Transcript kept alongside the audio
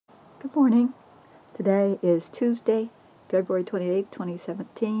Good morning. Today is Tuesday, February 28,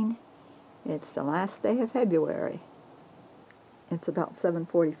 2017. It's the last day of February. It's about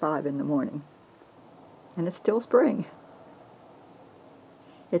 7:45 in the morning, and it's still spring.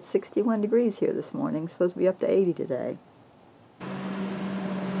 It's 61 degrees here this morning. It's supposed to be up to 80 today.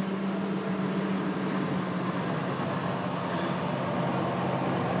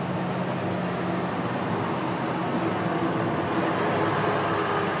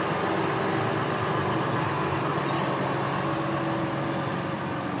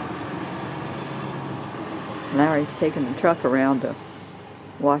 Larry's taking the truck around to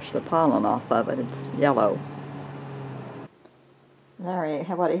wash the pollen off of it. It's yellow. Larry,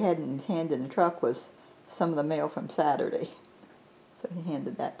 what he had in his hand in the truck was some of the mail from Saturday. So he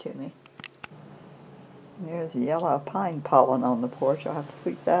handed that to me. There's yellow pine pollen on the porch. I'll have to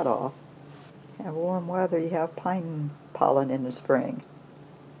sweep that off. Have warm weather, you have pine pollen in the spring.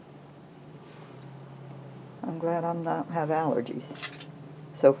 I'm glad I don't have allergies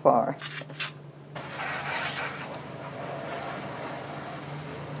so far.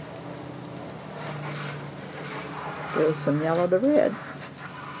 Goes from yellow to red.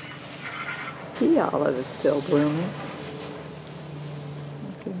 Pea olive is still blooming.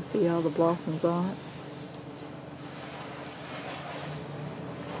 You can see all the blossoms on it.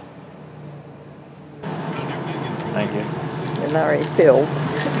 Thank you. And Larry fills.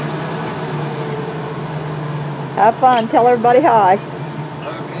 Have fun. Tell everybody hi.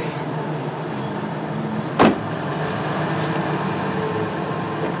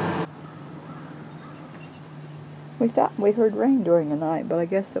 We thought we heard rain during the night, but I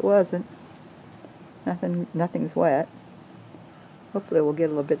guess it wasn't. Nothing's wet. Hopefully we'll get a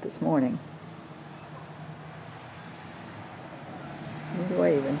little bit this morning. He's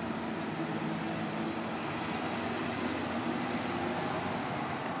waving.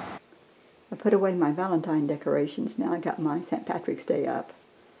 I put away my Valentine decorations. Now I got my St. Patrick's Day up.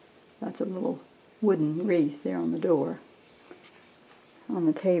 That's a little wooden wreath there on the door, on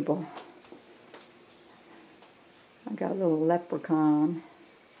the table. I got a little leprechaun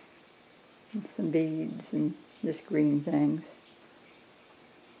and some beads and just green things.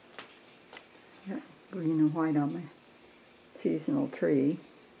 Got green and white on my seasonal tree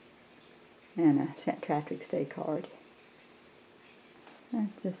and a St. Patrick's Day card.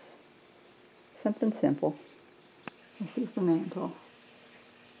 That's just something simple. This is the mantle.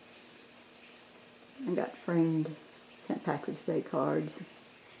 I got framed St. Patrick's Day cards.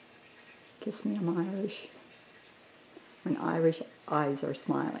 Kiss me, I'm Irish. When Irish eyes are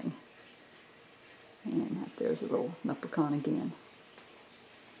smiling. And there's a little leprechaun again.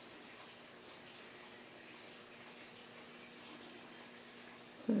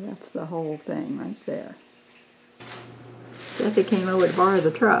 So that's the whole thing right there. Steffi came over to borrow the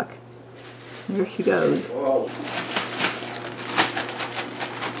truck. Here she goes. Whoa.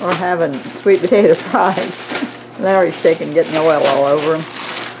 Or having sweet potato fries. Larry's shaking, getting oil all over him.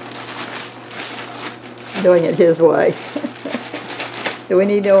 Doing it his way. Do we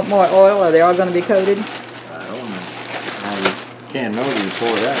need more oil? Are they all going to be coated? I don't know. I can't know you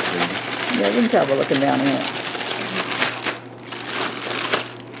pour that, do you? Yeah, you can tell by looking down in it.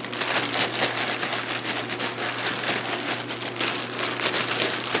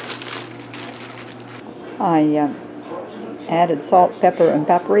 I added salt, pepper, and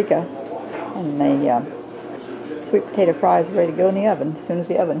paprika, and the sweet potato fries are ready to go in the oven as soon as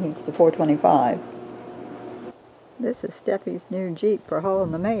the oven heats to 425. This is Steffi's new Jeep for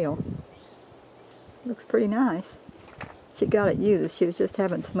hauling the mail. Looks pretty nice. She got it used. She was just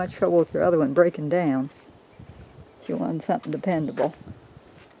having so much trouble with her other one breaking down. She wanted something dependable.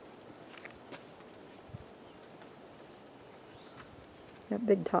 Got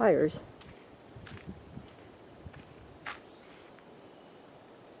big tires.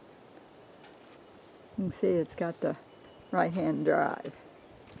 You can see it's got the right-hand drive.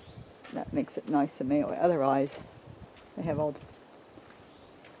 That makes it nice to mail. Otherwise, they have all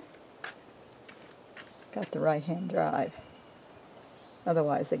got the right-hand drive.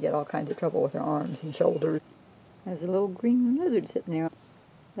 Otherwise, they get all kinds of trouble with their arms and shoulders. There's a little green lizard sitting there.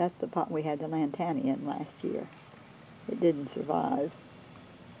 That's the pot we had the lantana in last year. It didn't survive.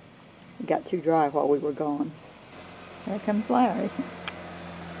 It got too dry while we were gone. There comes Larry.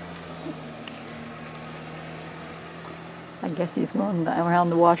 I guess he's going around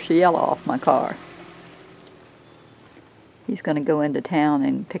to wash the yellow off my car. He's going to go into town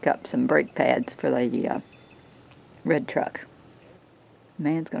and pick up some brake pads for the red truck. The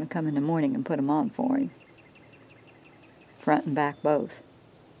man's going to come in the morning and put them on for him. Front and back both.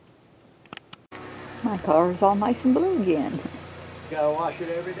 My car is all nice and blue again. gotta wash it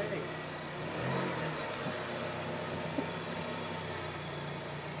every day.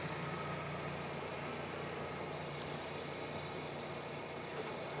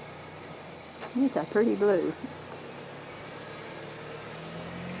 It's a pretty blue.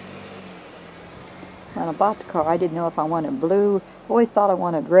 When I bought the car, I didn't know if I wanted blue. I always thought I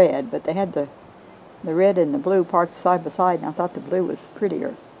wanted red, but they had the red and the blue parked side by side, and I thought the blue was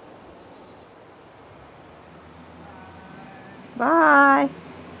prettier. Bye!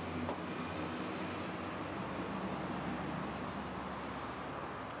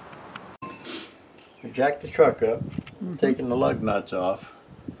 We jacked the truck up, taking the lug nuts off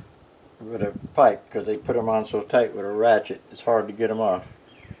with a pipe because they put them on so tight with a ratchet, it's hard to get them off.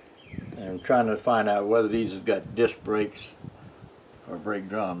 And I'm trying to find out whether these have got disc brakes or brake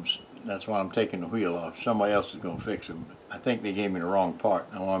drums. That's why I'm taking the wheel off. Somebody else is going to fix them. I think they gave me the wrong part.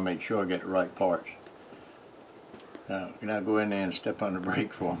 I want to make sure I get the right parts. Now, can I go in there and step on the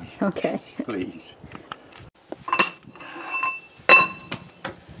brake for me? Okay. Please.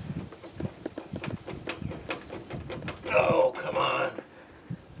 Oh, come on.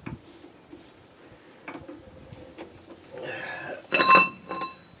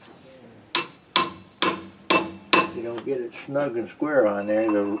 If you don't get it snug and square on there,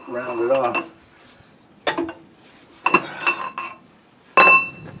 you'll round it off.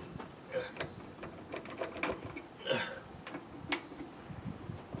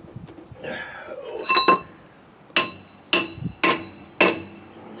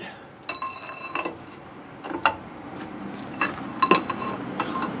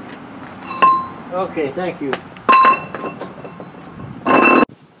 Okay, thank you.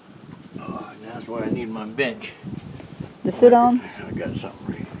 Oh, that's where I need my bench. To sit on? I got something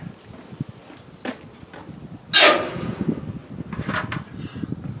right here.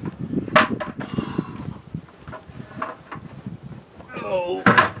 Oh,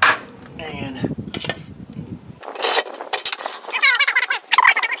 man.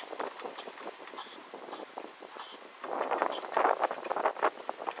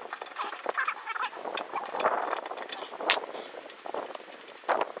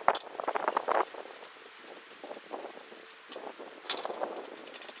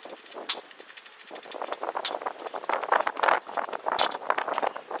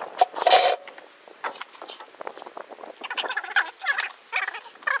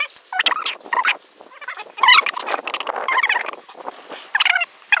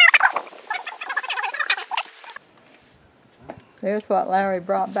 There's what Larry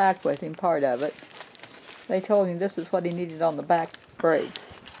brought back with him, part of it. They told him this is what he needed on the back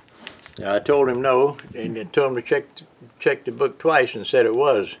brakes. Yeah, I told him no, and I told him to check the book twice and said it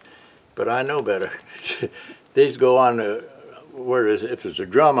was, but I know better. These go on the, if there's a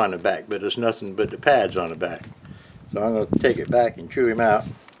drum on the back, but there's nothing but the pads on the back. So I'm going to take it back and chew him out,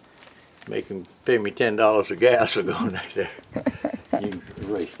 make him pay me $10 of gas for going back there. You can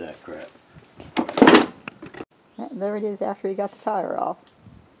erase that crap. And there it is after he got the tire off.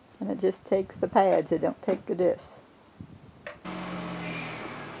 And it just takes the pads, it don't take the discs.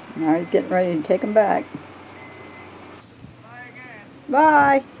 Now he's getting ready to take them back. Bye again.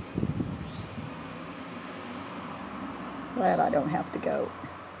 Bye! Glad I don't have to go.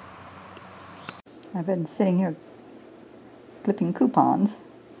 I've been sitting here clipping coupons.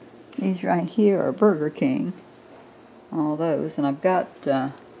 These right here are Burger King. All those. And I've got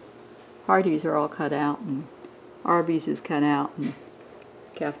Hardee's are all cut out, and Arby's is cut out, and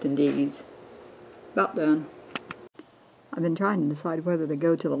Captain D's. About done. I've been trying to decide whether to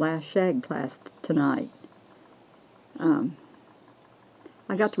go to the last shag class tonight.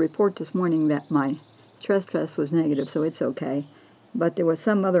 I got the report this morning that my stress test was negative, so it's okay. But there was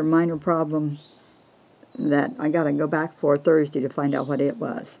some other minor problem that I got to go back for Thursday to find out what it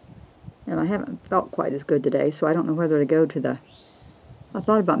was. And I haven't felt quite as good today, so I don't know whether to go to the... I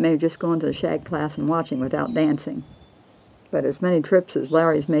thought about maybe just going to the shag class and watching without dancing. But as many trips as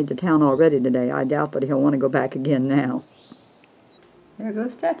Larry's made to town already today, I doubt that he'll want to go back again now. There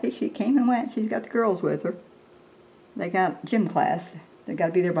goes Steffi. She came and went. She's got the girls with her. They got gym class. They got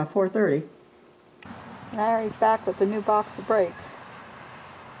to be there by 4:30. Larry's back with the new box of brakes.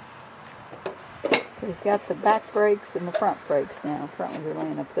 So he's got the back brakes and the front brakes now. Front ones are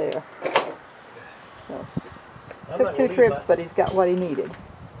laying up there. So, took 2 trips, but he's got what he needed.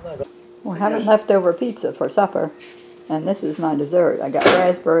 We're having leftover pizza for supper. And this is my dessert. I got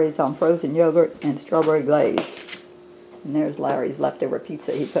raspberries on frozen yogurt and strawberry glaze. And there's Larry's leftover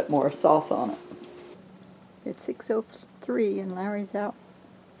pizza. He put more sauce on it. It's 6:03 and Larry's out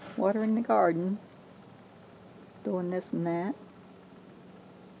watering the garden, doing this and that.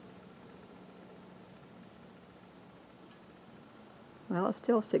 Well, it's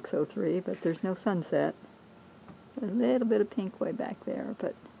still 6:03, but there's no sunset. A little bit of pink way back there,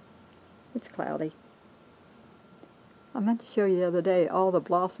 but it's cloudy. I meant to show you the other day all the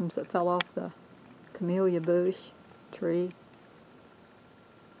blossoms that fell off the camellia bush tree.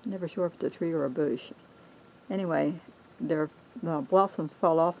 Never sure if it's a tree or a bush. Anyway, the blossoms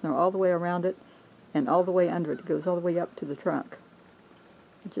fall off and they're all the way around it and all the way under it. It goes all the way up to the trunk.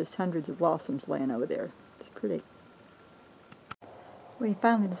 Just hundreds of blossoms laying over there. It's pretty. We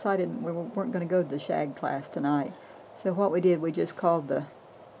finally decided we weren't going to go to the shag class tonight. So what we did, we just called the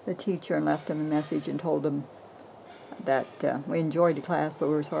teacher and left him a message and told him that we enjoyed the class, but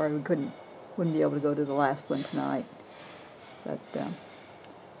we were sorry we wouldn't be able to go to the last one tonight. But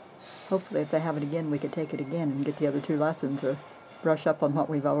hopefully if they have it again, we could take it again and get the other 2 lessons or brush up on what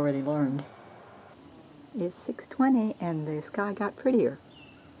we've already learned. It's 6:20 and the sky got prettier.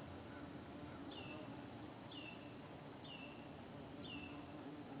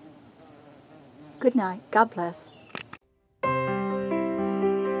 Good night. God bless.